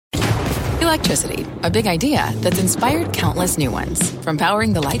Electricity, a big idea that's inspired countless new ones. From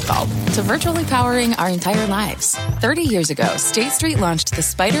powering the light bulb to virtually powering our entire lives. 30 years ago, State Street launched the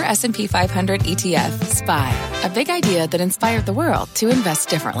SPDR S&P 500 ETF, SPY. A big idea that inspired the world to invest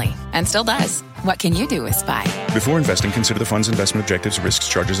differently. And still does. What can you do with SPY? Before investing, consider the fund's investment objectives, risks,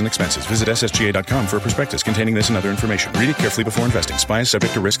 charges, and expenses. Visit ssga.com for a prospectus containing this and other information. Read it carefully before investing. SPY is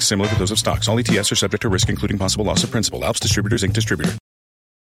subject to risks similar to those of stocks. All ETFs are subject to risk, including possible loss of principal. Alps Distributors, Inc. Distributor.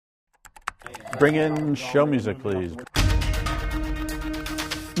 Bring in show music, please.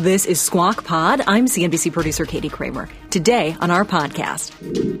 This is Squawk Pod. I'm CNBC producer Katie Kramer. Today on our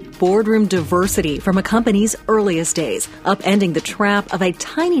podcast, boardroom diversity from a company's earliest days, upending the trap of a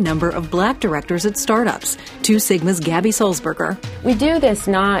tiny number of black directors at startups. Two Sigma's Gabby Sulzberger. We do this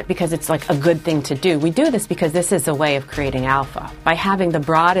not because it's like a good thing to do. We do this because this is a way of creating alpha. By having the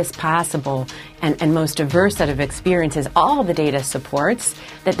broadest possible and most diverse set of experiences, all the data supports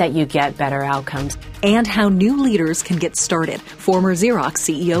that you get better outcomes. And how new leaders can get started. Former Xerox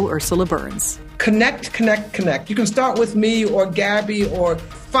CEO Ursula Burns. Connect, connect, connect. You can start with me or Gabby, or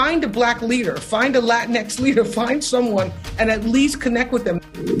find a black leader, find a Latinx leader, find someone and at least connect with them.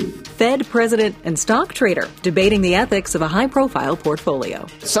 Fed president and stock trader debating the ethics of a high-profile portfolio.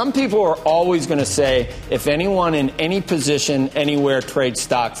 Some people are always going to say if anyone in any position anywhere trades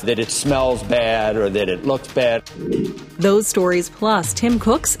stocks that it smells bad or that it looks bad. Those stories plus Tim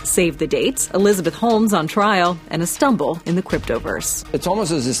Cook's Save the Dates, Elizabeth Holmes on trial, and a stumble in the cryptoverse. It's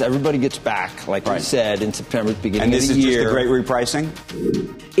almost as if everybody gets back, like you said, in September, beginning of the year. And this is just the great repricing?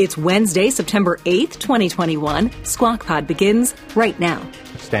 It's Wednesday, September 8th, 2021. Squawk Pod begins right now.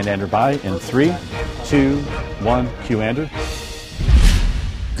 Stand Andrew by in 3, 2, 1. Cue Andrew.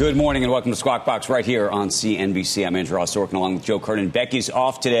 Good morning and welcome to Squawk Box right here on CNBC. I'm Andrew Ross working along with Joe Kernan. Becky's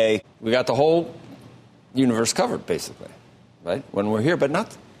off today. We got the whole universe covered, basically, right? When we're here, but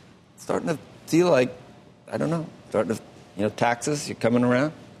not starting to feel like, I don't know, starting to, taxes, you're coming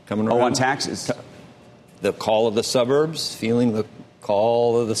around. Oh, on taxes. The call of the suburbs, feeling the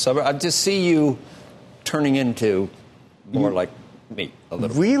call of the suburbs. I just see you turning into more like me a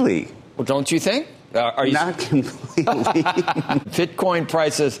little. Really? Well, don't you think? Are you not completely? Bitcoin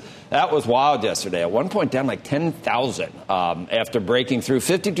prices, that was wild yesterday. At one point down like 10,000 after breaking through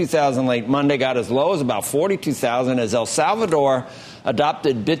 52,000 late Monday, got as low as about 42,000 as El Salvador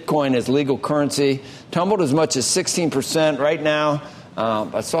adopted Bitcoin as legal currency, tumbled as much as 16% right now.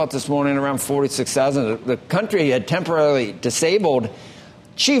 I saw it this morning around 46,000. The country had temporarily disabled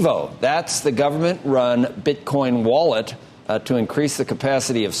Chivo. That's the government-run Bitcoin wallet to increase the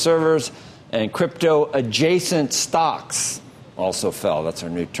capacity of servers. And crypto-adjacent stocks also fell. That's our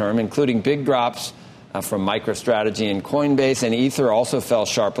new term, including big drops from MicroStrategy and Coinbase. And Ether also fell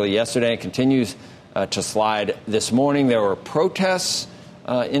sharply yesterday and continues to slide this morning. There were protests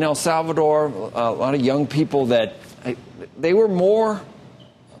in El Salvador. A lot of young people that they were more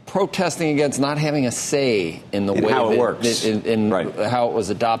protesting against not having a say in the way how it works, in how it was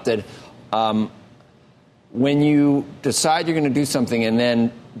adopted. When you decide you're going to do something and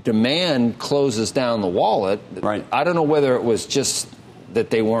then demand closes down the wallet, I don't know whether it was just that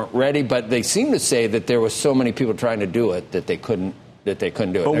they weren't ready, but they seem to say that there was so many people trying to do it that they couldn't do it. They're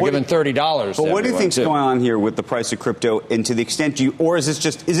giving $30. But what do you think's going on here with the price of crypto, and to the extent or is this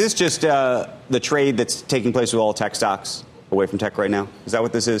just the trade that's taking place with all tech stocks away from tech right now? Is that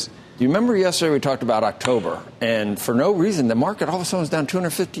what this is? Do you remember yesterday we talked about October, and for no reason the market all of a sudden was down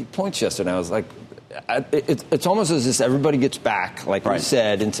 250 points yesterday. I was like, it's almost as if everybody gets back, like you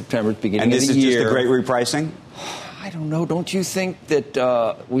said, in September, beginning of the year. And this is just the great repricing? I don't know. Don't you think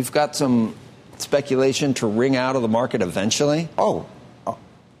that we've got some speculation to wring out of the market eventually?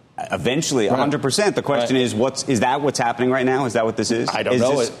 Eventually, 100%. The question is, is that what's happening right now? Is that what this is? I don't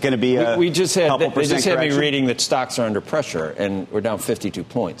know. Is this going to be a they just had correction? me reading that stocks are under pressure, and we're down 52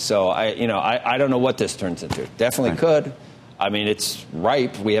 points. So I don't know what this turns into. Definitely could. I mean, it's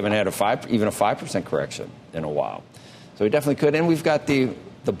ripe. We haven't had even a 5% correction in a while. So we definitely could. And we've got the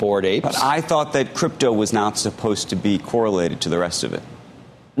Bored Apes. But I thought that crypto was not supposed to be correlated to the rest of it.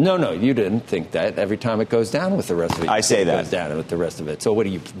 No, you didn't think that. Every time it goes down with the rest of it, I say that. It goes down with the rest of it. So what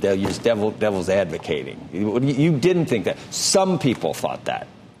they'll use devil's advocating. You didn't think that. Some people thought that.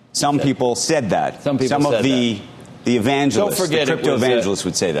 Some people said that. Some of the evangelists, don't forget the crypto evangelists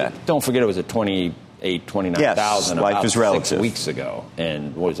would say that. Don't forget it was a 29,000 life is relative. 6 weeks ago.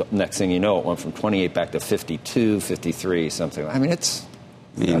 And next thing you know, it went from 28 back to 52, 53, something. I mean,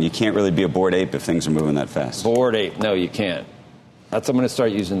 you can't really be a bored ape if things are moving that fast. Bored ape. No, you can't. I'm going to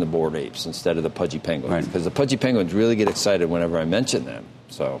start using the bored apes instead of the pudgy penguins. Because the pudgy penguins really get excited whenever I mention them.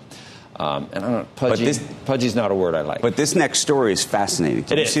 So And I don't know, pudgy's not a word I like. But this next story is fascinating.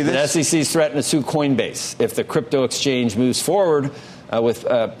 Did you see this? The SEC's threatened to sue Coinbase if the crypto exchange moves forward with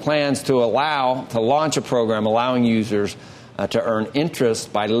plans to launch a program allowing users to earn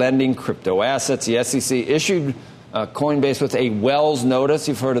interest by lending crypto assets. The SEC issued Coinbase with a Wells notice.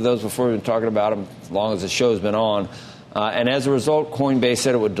 You've heard of those before. We've been talking about them as long as the show's been on. And as a result, Coinbase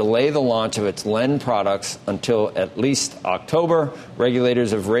said it would delay the launch of its Lend products until at least October.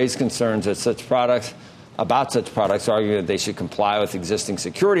 Regulators have raised concerns that such products, arguing that they should comply with existing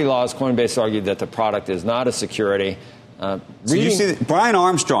security laws. Coinbase argued that the product is not a security. So you see that Brian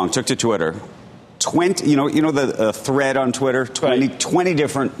Armstrong took to Twitter 20, you know the thread on Twitter, 20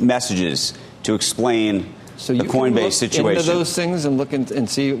 different messages to explain the Coinbase situation. Into those things and look and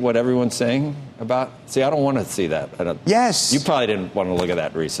see what everyone's saying about. See, I don't want to see that. Yes, you probably didn't want to look at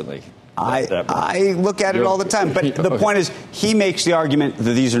that recently. I look at it all the time. But the point is, he makes the argument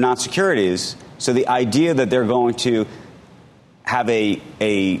that these are not securities. So the idea that they're going to have a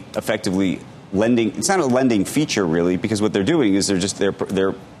effectively lending, it's not a lending feature really, because what they're doing is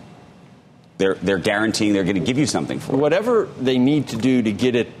they're guaranteeing they're going to give you something for it. Whatever they need to do to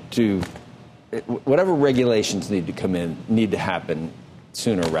get it to, whatever regulations need to come in, need to happen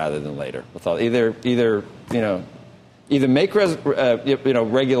sooner rather than later. Either make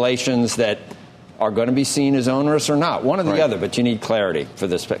regulations that are going to be seen as onerous or not, one or the other. But you need clarity for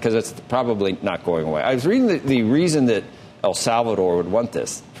this because it's probably not going away. I was reading the reason that El Salvador would want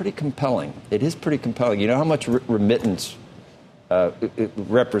this. Pretty compelling. It is pretty compelling. You know how much remittance it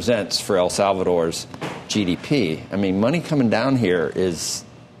represents for El Salvador's GDP. I mean, money coming down here is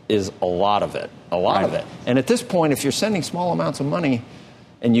a lot of it, of it. And at this point, if you're sending small amounts of money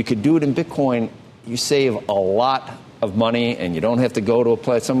and you could do it in Bitcoin, you save a lot of money and you don't have to go to a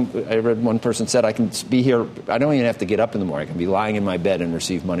place. I read one person said, I can be here. I don't even have to get up in the morning. I can be lying in my bed and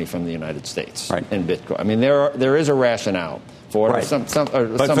receive money from the United States in Bitcoin. I mean, there is a rationale for it. Right.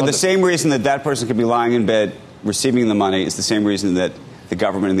 But for the same reason that person could be lying in bed receiving the money is the same reason that the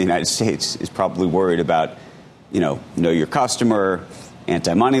government in the United States is probably worried about, know your customer,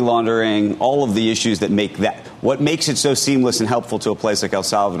 anti-money laundering, all of the issues that make that. What makes it so seamless and helpful to a place like El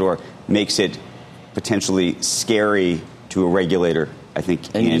Salvador makes it potentially scary to a regulator, I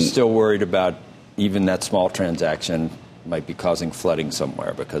think. And you're still worried about even that small transaction might be causing flooding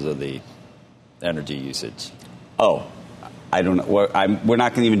somewhere because of the energy usage. Oh, I don't know. We're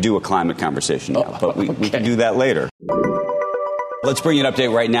not going to even do a climate conversation now, but we can do that later. Let's bring you an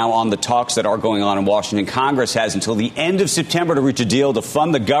update right now on the talks that are going on in Washington. Congress has until the end of September to reach a deal to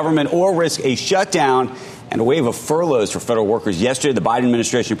fund the government or risk a shutdown and a wave of furloughs for federal workers. Yesterday, the Biden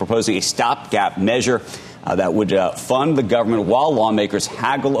administration proposing a stopgap measure that would fund the government while lawmakers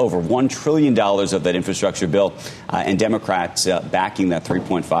haggle over $1 trillion of that infrastructure bill and Democrats backing that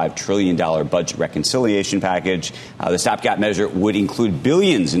 $3.5 trillion budget reconciliation package. The stopgap measure would include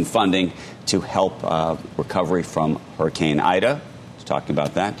billions in funding to help recovery from Hurricane Ida. Talking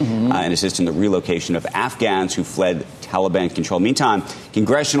about that, and assist in the relocation of Afghans who fled Taliban control. Meantime,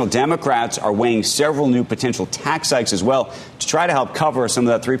 congressional Democrats are weighing several new potential tax hikes as well to try to help cover some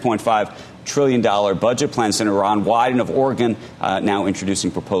of that $3.5 trillion budget plan. Senator Ron Wyden of Oregon now introducing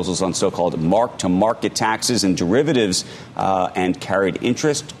proposals on so-called mark-to-market taxes and derivatives and carried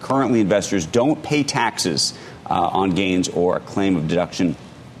interest. Currently, investors don't pay taxes on gains or a claim of deduction.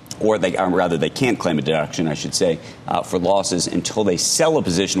 Or they can't claim a deduction, I should say, for losses until they sell a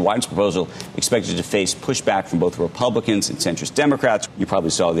position. Wyden's proposal expected to face pushback from both Republicans and centrist Democrats. You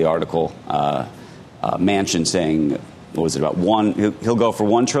probably saw the article, Manchin saying, what was it, about he'll go for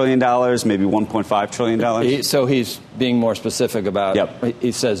 $1 trillion, maybe $1.5 trillion. So he's being more specific about,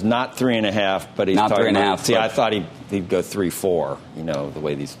 he says not 3.5, but he's not talking 3.5. See, I thought he'd go 3-4, the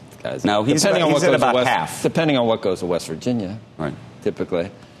way these guys. No, he's at about half. Depending on what goes to West Virginia, right?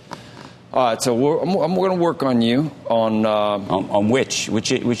 Typically. All right, so I'm going to work on you on which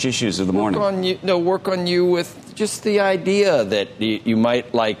issues of the morning? Work on you with just the idea that you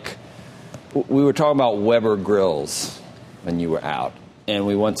might like. We were talking about Weber grills when you were out, and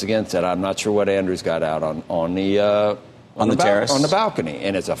we once again said I'm not sure what Andrew's got out on the terrace on the balcony,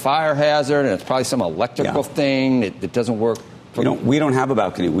 and it's a fire hazard, and it's probably some electrical thing that doesn't work. We don't have a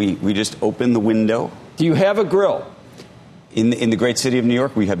balcony. We just open the window. Do you have a grill? In the great city of New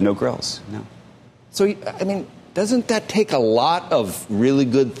York, we have no grills. No. So, I mean, doesn't that take a lot of really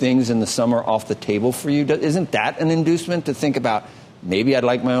good things in the summer off the table for you? Isn't that an inducement to think about maybe I'd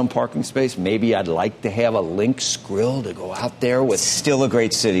like my own parking space? Maybe I'd like to have a Lynx grill to go out there with. It's still a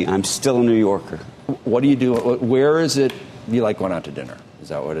great city. I'm still a New Yorker. What do you do? Where is it? You like going out to dinner? Is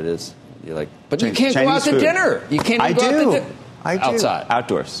that what it is? You like, but you can't Chinese go out to dinner. You can't go out to dinner. I do. Outside.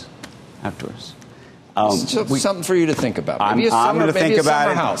 Outdoors. outdoors. Something for you to think about. I'm going to think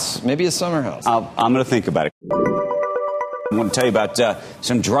about it. Maybe a summer house. I'm going to think about it. I want to tell you about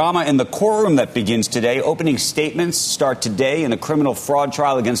some drama in the courtroom that begins today. Opening statements start today in a criminal fraud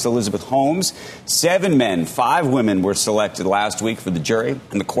trial against Elizabeth Holmes. 7 men, 5 women were selected last week for the jury,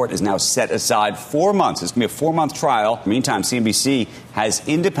 and the court has now set aside 4 months. It's going to be a 4-month trial. Meantime, CNBC has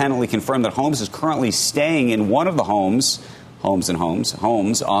independently confirmed that Holmes is currently staying in one of the homes on the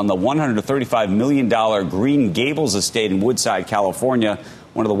 $135 million Green Gables estate in Woodside, California,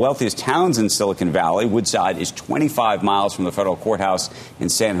 one of the wealthiest towns in Silicon Valley. Woodside is 25 miles from the federal courthouse in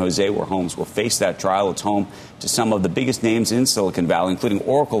San Jose, where Holmes will face that trial. It's home to some of the biggest names in Silicon Valley, including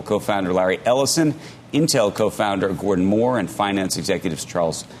Oracle co-founder Larry Ellison, Intel co-founder Gordon Moore, and finance executives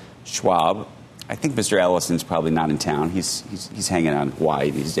Charles Schwab. I think Mr. Ellison's probably not in town. He's hanging out in Hawaii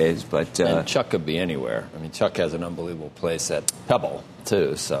these days. But and Chuck could be anywhere. I mean, Chuck has an unbelievable place at Pebble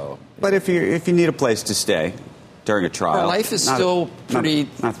too. So, but if you need a place to stay during a trial, her life is still pretty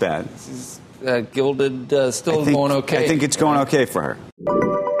not bad. Gilded, still going okay. I think it's going okay for her.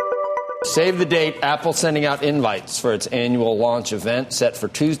 Save the date. Apple sending out invites for its annual launch event set for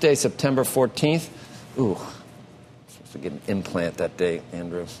Tuesday, September 14th. Ooh, I'm supposed to get an implant that day,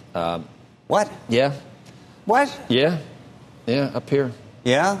 Andrew. What? Yeah. What? Yeah. Yeah, up here.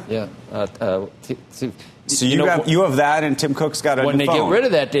 Yeah? Yeah. So you have that, and Tim Cook's got a when new phone. When they get rid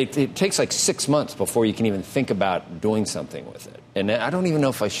of that, it takes like 6 months before you can even think about doing something with it. And I don't even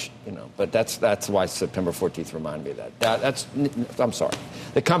know if but that's why September 14th reminded me of that. I'm sorry.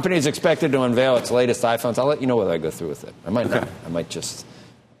 The company is expected to unveil its latest iPhones. I'll let you know whether I go through with it. I might not. I might just...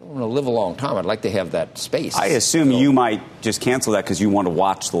 I want to live a long time. I'd like to have that space. I assume you might just cancel that because you want to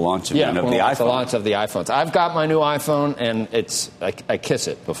watch the launch event of the iPhone. The launch of the iPhones. I've got my new iPhone, and I kiss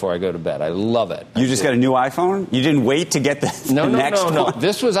it before I go to bed. I love it. You just got a new iPhone? You didn't wait to get the next one?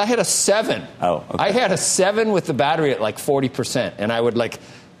 No. I had a 7. Oh, okay. I had a 7 with the battery at like 40%, and I would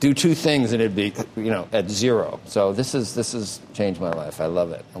do 2 things, and it'd be at 0. So this has changed my life. I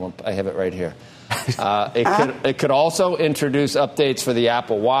love it. I have it right here. It could also introduce updates for the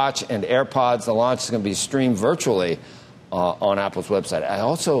Apple Watch and AirPods. The launch is going to be streamed virtually on Apple's website.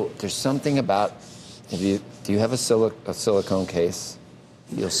 There's something about. Do you have a silicone case?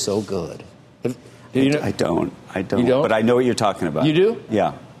 It feels so good. I don't. You don't? But I know what you're talking about. You do?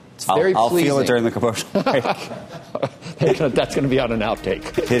 Yeah. It's very I'll pleasing. feel it during the commercial break. That's going to be on an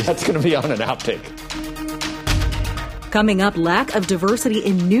outtake. That's going to be on an outtake. Coming up, lack of diversity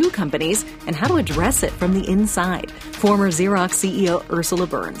in new companies and how to address it from the inside. Former Xerox CEO Ursula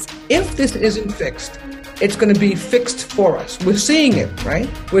Burns. If this isn't fixed, it's going to be fixed for us. We're seeing it, right?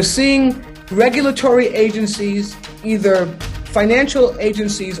 We're seeing regulatory agencies, either financial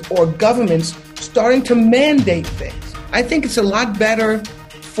agencies or governments, starting to mandate things. I think it's a lot better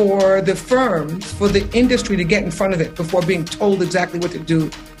for the firms, for the industry to get in front of it before being told exactly what to do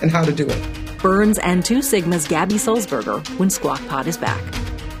and how to do it. Burns and 2 Sigma's Gabby Sulzberger when Squawk Pod is back.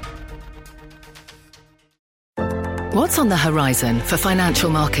 What's on the horizon for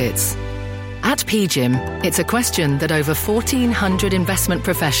financial markets? At PGIM, it's a question that over 1,400 investment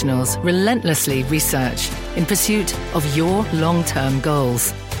professionals relentlessly research in pursuit of your long-term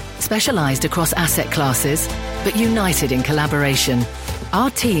goals. Specialized across asset classes, but united in collaboration, our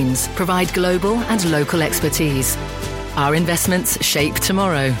teams provide global and local expertise. Our investments shape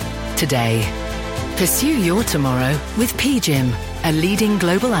tomorrow, today. Pursue your tomorrow with PGIM, a leading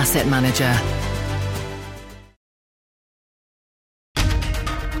global asset manager.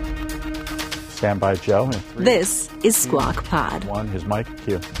 Stand by, Joe. This is Squawk Pod. His mic,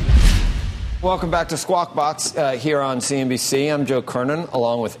 cue. Welcome back to Squawk Box here on CNBC. I'm Joe Kernan,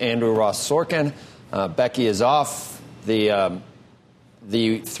 along with Andrew Ross Sorkin. Becky is off. The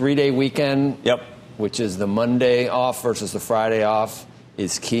 3-day weekend, which is the Monday off versus the Friday off,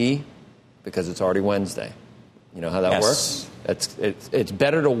 is key because it's already Wednesday. You know how that works? It's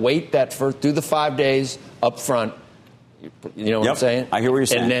better to wait do the 5 days up front. You know what I'm saying? I hear what you're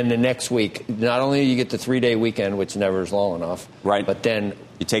saying. And then the next week, not only do you get the 3-day weekend, which never is long enough, right? But then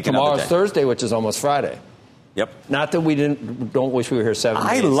you take tomorrow's Thursday, which is almost Friday. Yep. Not that we don't wish we were here 7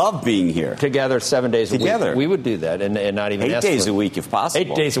 days. I love being here. Together 7 days a week. We would do that and not even 8 days a week if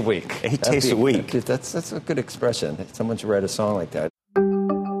possible. 8 days a week. 8 days a week. That's a good expression. Someone should write a song like that.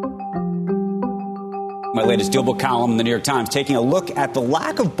 my latest Deal Book column in the New York Times, taking a look at the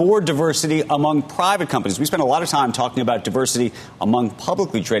lack of board diversity among private companies. We spent a lot of time talking about diversity among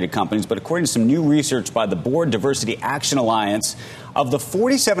publicly traded companies, but according to some new research by the Board Diversity Action Alliance, of the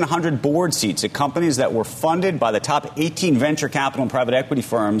 4,700 board seats at companies that were funded by the top 18 venture capital and private equity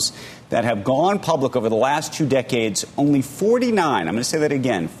firms that have gone public over the last 2 decades, only 49, I'm going to say that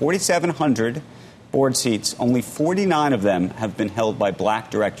again, 4,700 board seats, only 49 of them have been held by black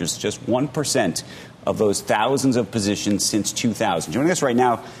directors, just 1% of those thousands of positions since 2000. Joining us right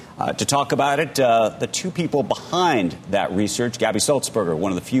now to talk about it, the two people behind that research, Gabby Sulzberger,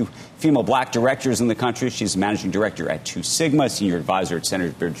 one of the few female black directors in the country. She's managing director at Two Sigma, senior advisor at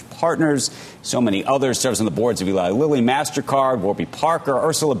Senator Bridge Partners. So many others, serves on the boards of Eli Lilly, MasterCard, Warby Parker.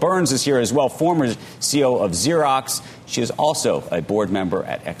 Ursula Burns is here as well, former CEO of Xerox. She is also a board member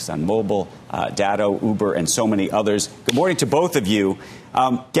at ExxonMobil, Datto, Uber, and so many others. Good morning to both of you.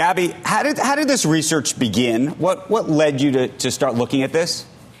 Gabby, how did this research begin? What led you to start looking at this?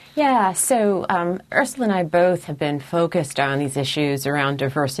 Yeah, so Ursula and I both have been focused on these issues around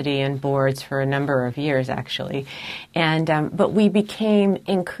diversity in boards for a number of years, actually. And but we became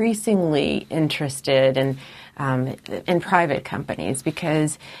increasingly interested in private companies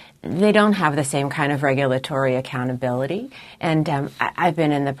because they don't have the same kind of regulatory accountability. And I've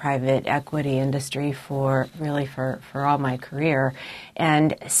been in the private equity industry for all my career.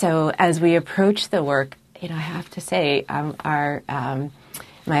 And so as we approach the work, I have to say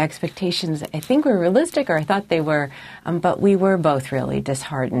my expectations, I think, were realistic, or I thought they were, but we were both really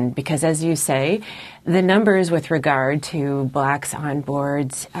disheartened because, as you say, the numbers with regard to blacks on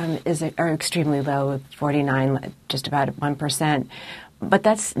boards are extremely low, 49, just about 1%. But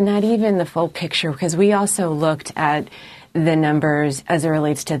that's not even the full picture because we also looked at the numbers as it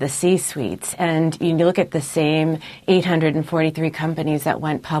relates to the C-suites. And you look at the same 843 companies that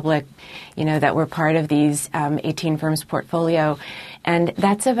went public, that were part of these 18 firms portfolio. And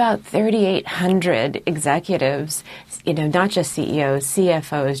that's about 3,800 executives, not just CEOs,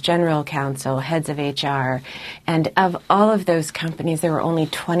 CFOs, general counsel, heads of HR. And of all of those companies, there were only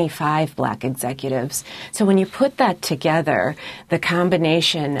 25 black executives. So when you put that together, the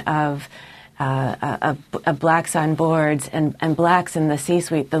combination of blacks on boards and blacks in the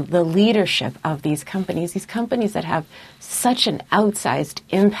C-suite, the leadership of these companies that have such an outsized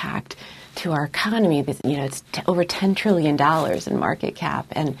impact to our economy. It's over $10 trillion in market cap,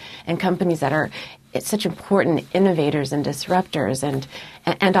 and companies that are such important innovators and disruptors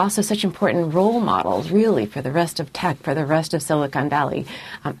and also such important role models, really, for the rest of tech, for the rest of Silicon Valley.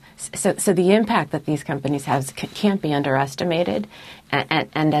 So the impact that these companies have can't be underestimated.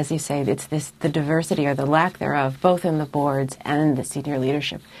 And as you say, it's the diversity or the lack thereof, both in the boards and the senior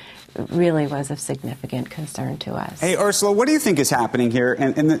leadership, really was of significant concern to us. Hey, Ursula, what do you think is happening here?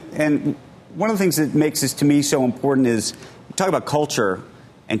 And one of the things that makes this, to me, so important is we talk about culture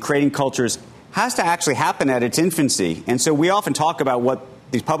and creating cultures has to actually happen at its infancy. And so we often talk about what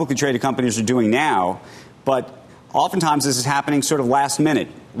these publicly traded companies are doing now, but oftentimes this is happening sort of last minute,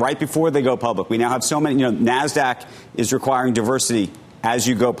 right before they go public. We now have so many, NASDAQ is requiring diversity as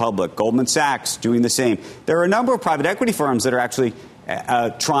you go public. Goldman Sachs doing the same. There are a number of private equity firms that are actually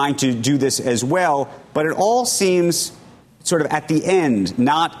trying to do this as well, but it all seems sort of at the end,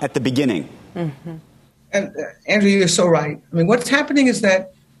 not at the beginning. Mm-hmm. And Andrew, you're so right. I mean, what's happening is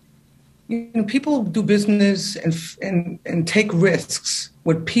that people do business and take risks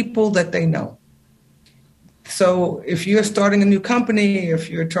with people that they know. So if you're starting a new company, if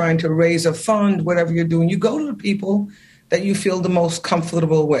you're trying to raise a fund, whatever you're doing, you go to the people that you feel the most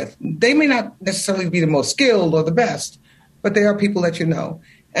comfortable with. They may not necessarily be the most skilled or the best, but they are people that you know.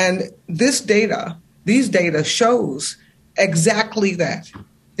 And these data shows exactly that.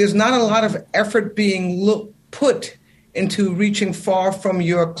 There's not a lot of effort being put into reaching far from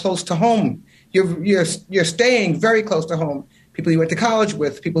your close to home. You're staying very close to home. People you went to college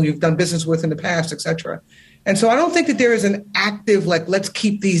with, people you've done business with in the past, et cetera. And so I don't think that there is an active, let's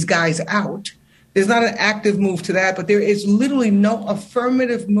keep these guys out. There's not an active move to that, but there is literally no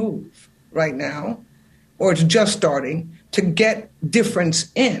affirmative move right now, or it's just starting, to get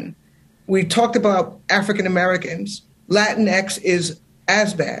difference in. We talked about African Americans. Latinx is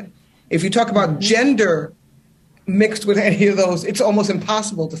as bad. If you talk about gender mixed with any of those, it's almost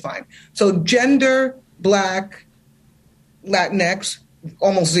impossible to find. So gender, black, Latinx,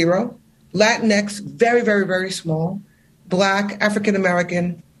 almost zero. Latinx, very, very, very small. Black, African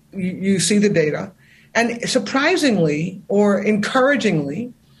American, you see the data. And surprisingly or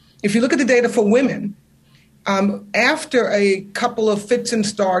encouragingly, if you look at the data for women, after a couple of fits and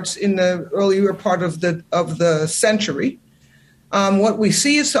starts in the earlier part of the century, what we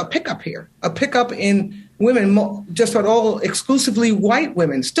see is a pickup here, a pickup in women, just about all exclusively white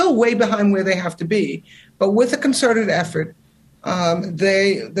women, still way behind where they have to be. But with a concerted effort,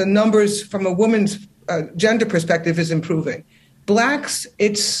 the numbers from a woman's gender perspective is improving. Blacks,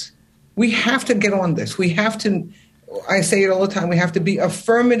 we have to get on this. We have to, I say it all the time, we have to be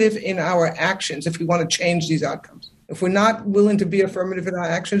affirmative in our actions if we want to change these outcomes. If we're not willing to be affirmative in our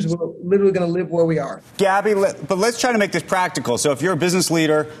actions, we're literally going to live where we are. Gabby, but let's try to make this practical. So if you're a business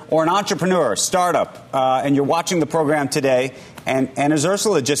leader or an entrepreneur, startup, and you're watching the program today, and as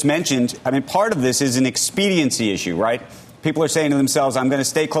Ursula just mentioned, I mean, part of this is an expediency issue, right? People are saying to themselves, I'm going to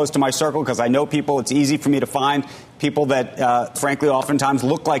stay close to my circle because I know people. It's easy for me to find people that, frankly, oftentimes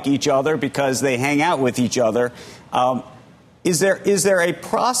look like each other because they hang out with each other. Is there a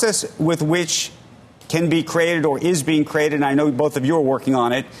process with which can be created or is being created, and I know both of you are working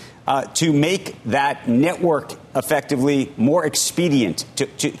on it, to make that network effectively more expedient,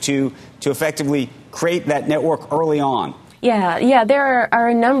 to effectively create that network early on? Yeah, there are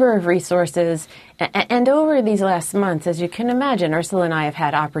a number of resources. And over these last months, as you can imagine, Ursula and I have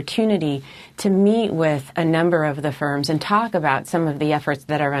had opportunity to meet with a number of the firms and talk about some of the efforts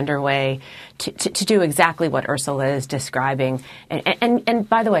that are underway to do exactly what Ursula is describing. And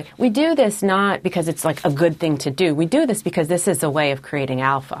by the way, we do this not because it's like a good thing to do. We do this because this is a way of creating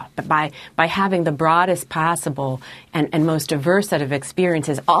alpha. But by having the broadest possible and most diverse set of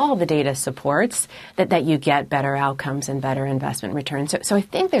experiences, all the data supports that you get better outcomes and better investment returns. So I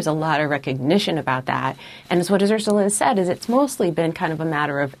think there's a lot of recognition about that. And it's what Ursula has said, is it's mostly been kind of a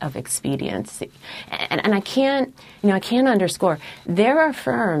matter of expediency. And I can't underscore, there are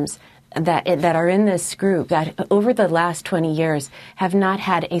firms that are in this group that over the last 20 years have not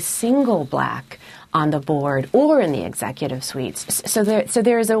had a single black on the board or in the executive suites. So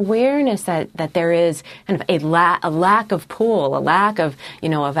there is awareness that there is kind of a lack of pool, a lack of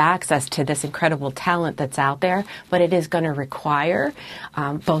access to this incredible talent that's out there. But it is going to require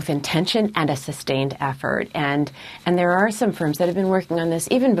both intention and a sustained effort. And there are some firms that have been working on this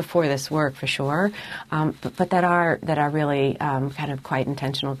even before this work, for sure, but that are really kind of quite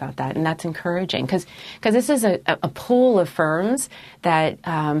intentional about that, and that's encouraging because this is a pool of firms that.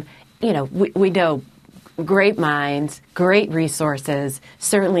 We know great minds, great resources,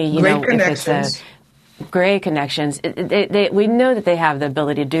 certainly, great connections. Great connections. We know that they have the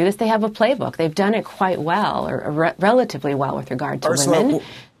ability to do this. They have a playbook. They've done it quite well, or relatively well, with regard to Ursula, women.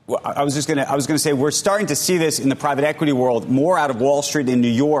 I was going to say we're starting to see this in the private equity world more out of Wall Street in New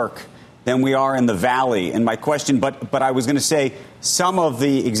York than we are in the Valley. And my question, but I was going to say some of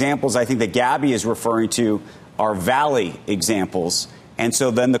the examples I think that Gabby is referring to are Valley examples. And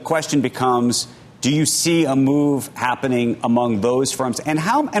so then the question becomes, do you see a move happening among those firms? And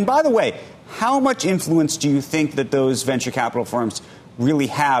by the way, how much influence do you think that those venture capital firms really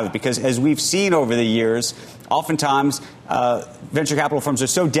have? Because as we've seen over the years, oftentimes venture capital firms are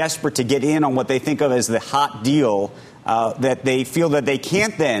so desperate to get in on what they think of as the hot deal that they feel that they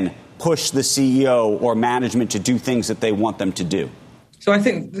can't then push the CEO or management to do things that they want them to do. So I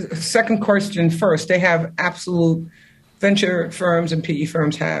think the second question first, they have absolute venture firms and PE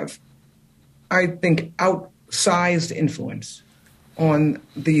firms have, I think, outsized influence on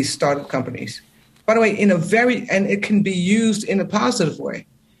these startup companies. By the way, and it can be used in a positive way,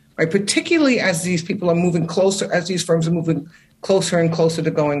 right? Particularly as these people are moving closer, as these firms are moving closer and closer to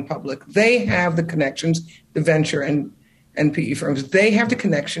going public. They have the connections, the venture and PE firms. They have the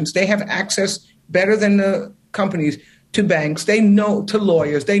connections. They have access better than the companies to banks. They know, to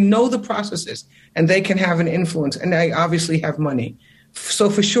lawyers. They know the processes, and they can have an influence, and they obviously have money. So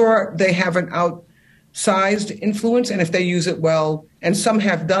for sure, they have an outsized influence, and if they use it well, and some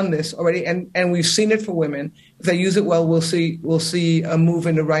have done this already, and we've seen it for women, if they use it well, we'll see a move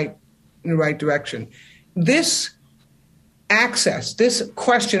in the right direction. This access, this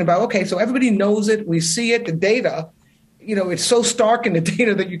question about, okay, so everybody knows it, we see it, the data, it's so stark in the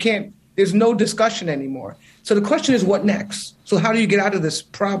data that there's no discussion anymore. So the question is, what next? So how do you get out of this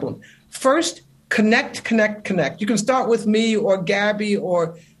problem? First, connect. You can start with me or Gabby,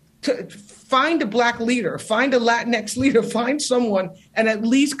 or find a black leader, find a Latinx leader, find someone and at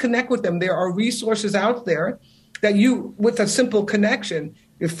least connect with them. There are resources out there that with a simple connection,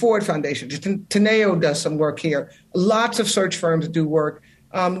 the Ford Foundation, Teneo does some work here. Lots of search firms do work.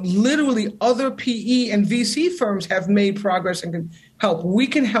 Literally other PE and VC firms have made progress and can help. We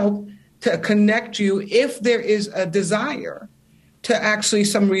can help to connect you if there is a desire to actually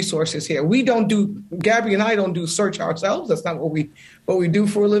some resources here. Gabby and I don't do search ourselves. That's not what we do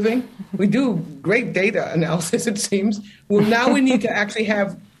for a living. We do great data analysis, it seems. Well, now we need to actually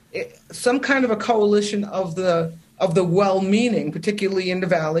have some kind of a coalition of of the well-meaning, particularly in the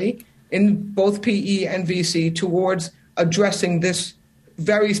Valley, in both PE and VC, towards addressing this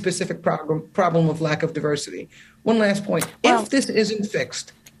very specific problem of lack of diversity. One last point. If this isn't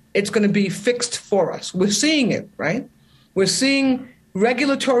fixed, it's going to be fixed for us. We're seeing it, right? We're seeing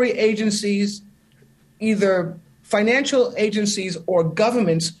regulatory agencies, either financial agencies or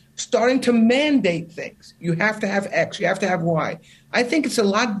governments, starting to mandate things. You have to have X, you have to have Y. I think it's a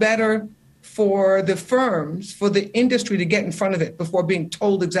lot better for the firms, for the industry to get in front of it before being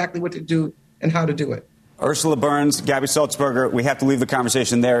told exactly what to do and how to do it. Ursula Burns, Gabby Salzberger, we have to leave the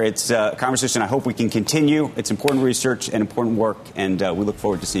conversation there. It's a conversation I hope we can continue. It's important research and important work, and we look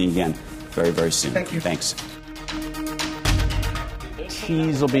forward to seeing you again very, very soon. Thank you. Thanks.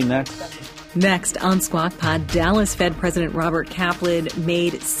 Cheese will be next. Next on Squawk Pod, Dallas Fed President Robert Kaplan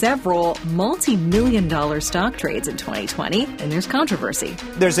made several multi-million-dollar stock trades in 2020, and there's controversy.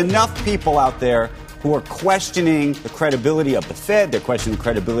 There's enough people out there who are questioning the credibility of the Fed. They're questioning the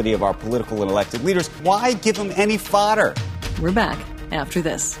credibility of our political and elected leaders. Why give them any fodder? We're back after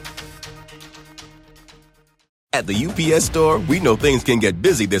this. At the UPS Store, we know things can get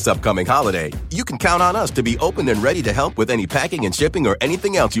busy this upcoming holiday. You can count on us to be open and ready to help with any packing and shipping or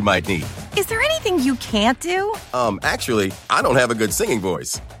anything else you might need. Is there anything you can't do? Actually, I don't have a good singing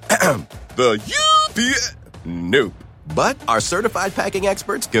voice. The UPS... Nope. But our certified packing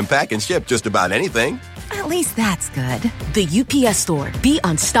experts can pack and ship just about anything. At least that's good. The UPS Store. Be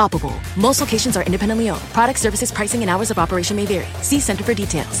unstoppable. Most locations are independently owned. Product, services, pricing, and hours of operation may vary. See Center for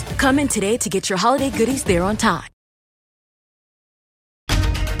details. Come in today to get your holiday goodies there on time.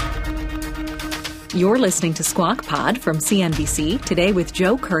 You're listening to Squawk Pod from CNBC, today with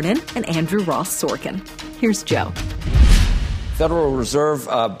Joe Kernan and Andrew Ross Sorkin. Here's Joe. Federal Reserve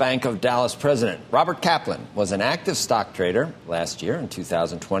Bank of Dallas President Robert Kaplan was an active stock trader last year in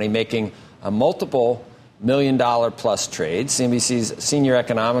 2020, making a multiple million-dollar-plus trades. CNBC's senior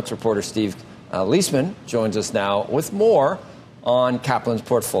economics reporter Steve Leisman joins us now with more on Kaplan's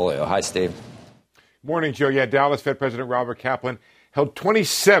portfolio. Hi, Steve. Morning, Joe. Yeah, Dallas Fed President Robert Kaplan held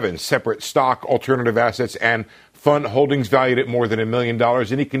 27 separate stock, alternative assets, and fund holdings valued at more than $1 million,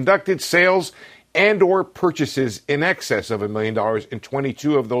 and he conducted sales and or purchases in excess of $1 million in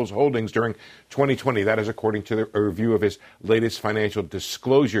 22 of those holdings during 2020. That is according to a review of his latest financial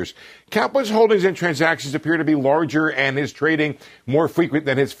disclosures. Kaplan's holdings and transactions appear to be larger and his trading more frequent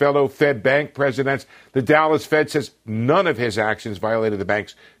than his fellow Fed bank presidents. The Dallas Fed says none of his actions violated the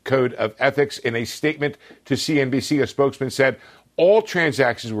bank's code of ethics. In a statement to CNBC, a spokesman said all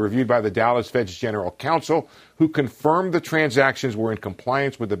transactions were reviewed by the Dallas Fed's general counsel, who confirmed the transactions were in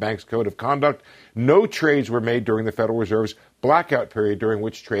compliance with the bank's code of conduct. No trades were made during the Federal Reserve's blackout period, during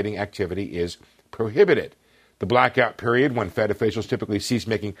which trading activity is prohibited. The blackout period, when Fed officials typically cease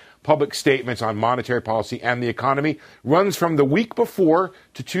making public statements on monetary policy and the economy, runs from the week before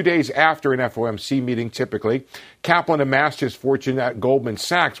to 2 days after an FOMC meeting, typically. Kaplan amassed his fortune at Goldman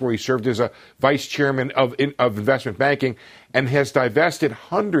Sachs, where he served as a vice chairman of investment banking, and has divested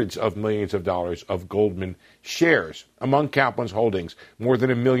hundreds of millions of dollars of Goldman shares. Among Kaplan's holdings, more than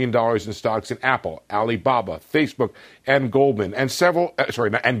 $1 million in stocks in Apple, Alibaba, Facebook, and Goldman,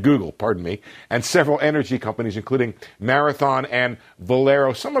 and Google, and several energy companies, including Marathon and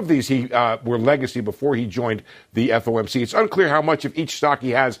Valero. Some of these were legacy before he joined the FOMC. It's unclear how much of each stock he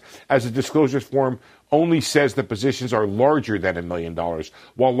has, as the disclosures form only says the positions are larger than $1 million.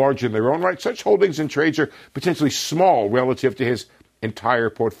 While large in their own right, such holdings and trades are potentially small relative to his entire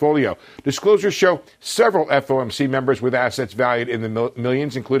portfolio. Disclosures show several FOMC members with assets valued in the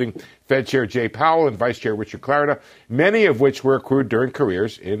millions, including Fed Chair Jay Powell and Vice Chair Richard Clarida, many of which were accrued during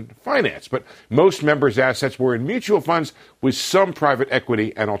careers in finance. But most members' assets were in mutual funds with some private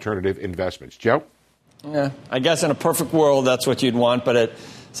equity and alternative investments. Joe? Yeah, I guess in a perfect world, that's what you'd want, but it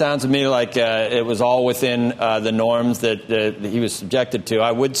sounds to me like it was all within the norms that he was subjected to.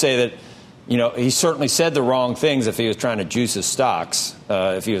 I would say that, he certainly said the wrong things if he was trying to juice his stocks,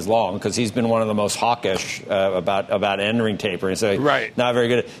 if he was long, because he's been one of the most hawkish about entering tapering. So right. Not very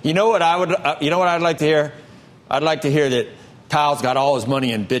good. You know what I'd like to hear? I'd like to hear that Powell's got all his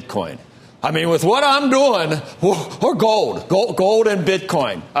money in Bitcoin. I mean, with what I'm doing, or gold and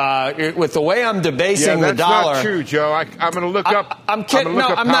Bitcoin. With the way I'm debasing the dollar. That's not true, Joe. I'm going to look up. I'm kidding. No,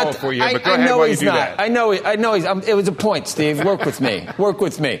 I'm not. For you, but go ahead while you do that. I know he's. It was a point, Steve. Work with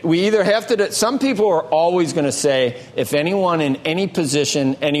me. We either have to. Some people are always going to say, if anyone in any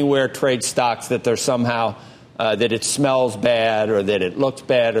position anywhere trades stocks, that they're somehow that it smells bad, or that it looks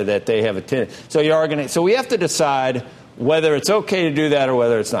bad, or that they have a. So we have to decide whether it's okay to do that or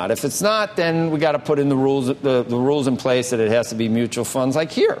whether it's not. If it's not, then we got to put in the rules in place that it has to be mutual funds like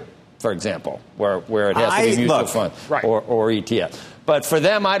here. for example, where it has to be mutual fund or ETF. But for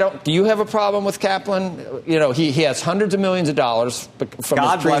them, do you have a problem with Kaplan? You know, he has hundreds of millions of dollars from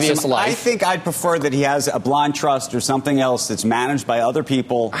his previous life. I think I'd prefer that he has a blind trust or something else that's managed by other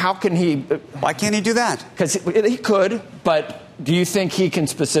people. How can he? Why can't he do that? Because he could, but do you think he can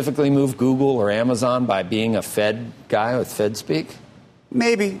specifically move Google or Amazon by being a Fed guy with Fed speak?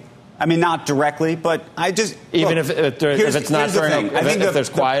 Maybe. I mean, not directly, but I just... Even if it's not during... If there's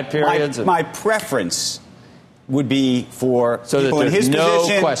quiet periods? My preference would be for people in his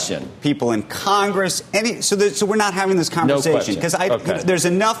position, people in Congress, so we're not having this conversation. Because there's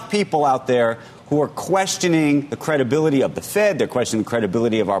enough people out there who are questioning the credibility of the Fed. They're questioning the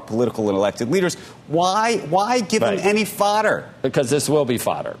credibility of our political and elected leaders. Why give them any fodder? Because this will be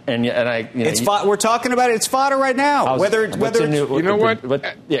fodder. We're talking about it. It's fodder right now. You know what?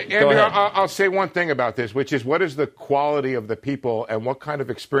 Andrew, I'll say one thing about this, which is what is the quality of the people and what kind of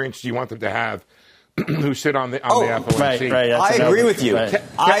experience do you want them to have who sit on the FOMC? I agree with you.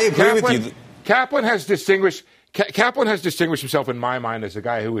 I agree with you. Kaplan has distinguished himself in my mind as a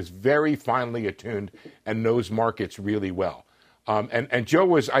guy who is very finely attuned and knows markets really well. And Joe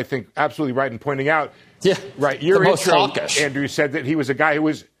was, I think, absolutely right in pointing out. Yeah, right. Your intro, Andrew, said that he was a guy who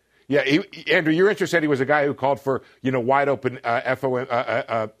was. Yeah, Andrew, your intro said he was a guy who called for wide open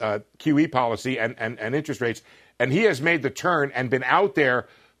QE policy and interest rates, and he has made the turn and been out there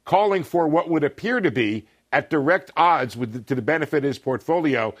calling for what would appear to be at direct odds to the benefit of his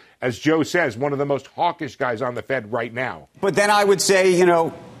portfolio, as Joe says, one of the most hawkish guys on the Fed right now. But then I would say,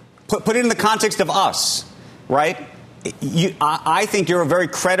 put it in the context of us, right? I think you're a very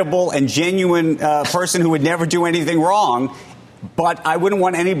credible and genuine person who would never do anything wrong, but I wouldn't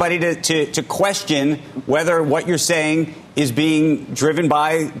want anybody to question whether what you're saying is being driven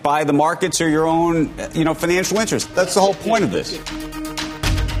by the markets or your own, financial interest. That's the whole point of this.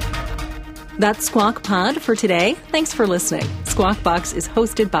 That's Squawk Pod for today. Thanks for listening. Squawk Box is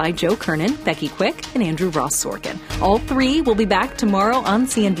hosted by Joe Kernan, Becky Quick, and Andrew Ross Sorkin. All three will be back tomorrow on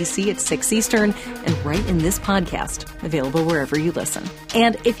CNBC at 6 Eastern and right in this podcast, available wherever you listen.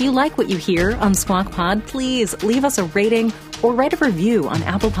 And if you like what you hear on Squawk Pod, please leave us a rating or write a review on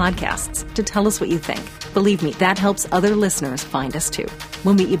Apple Podcasts to tell us what you think. Believe me, that helps other listeners find us too.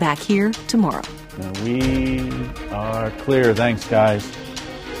 We'll meet you back here tomorrow. We are clear. Thanks, guys.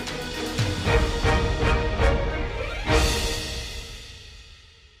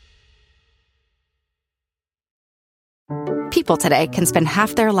 People today can spend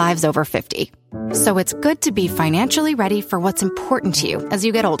half their lives over 50. So it's good to be financially ready for what's important to you as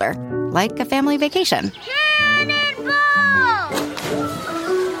you get older, like a family vacation.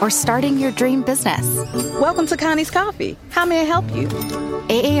 Or starting your dream business. Welcome to Connie's Coffee. How may I help you?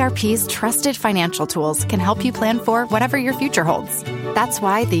 AARP's trusted financial tools can help you plan for whatever your future holds. That's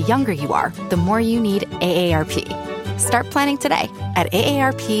why the younger you are, the more you need AARP. Start planning today at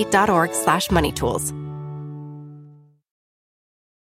aarp.org/moneytools.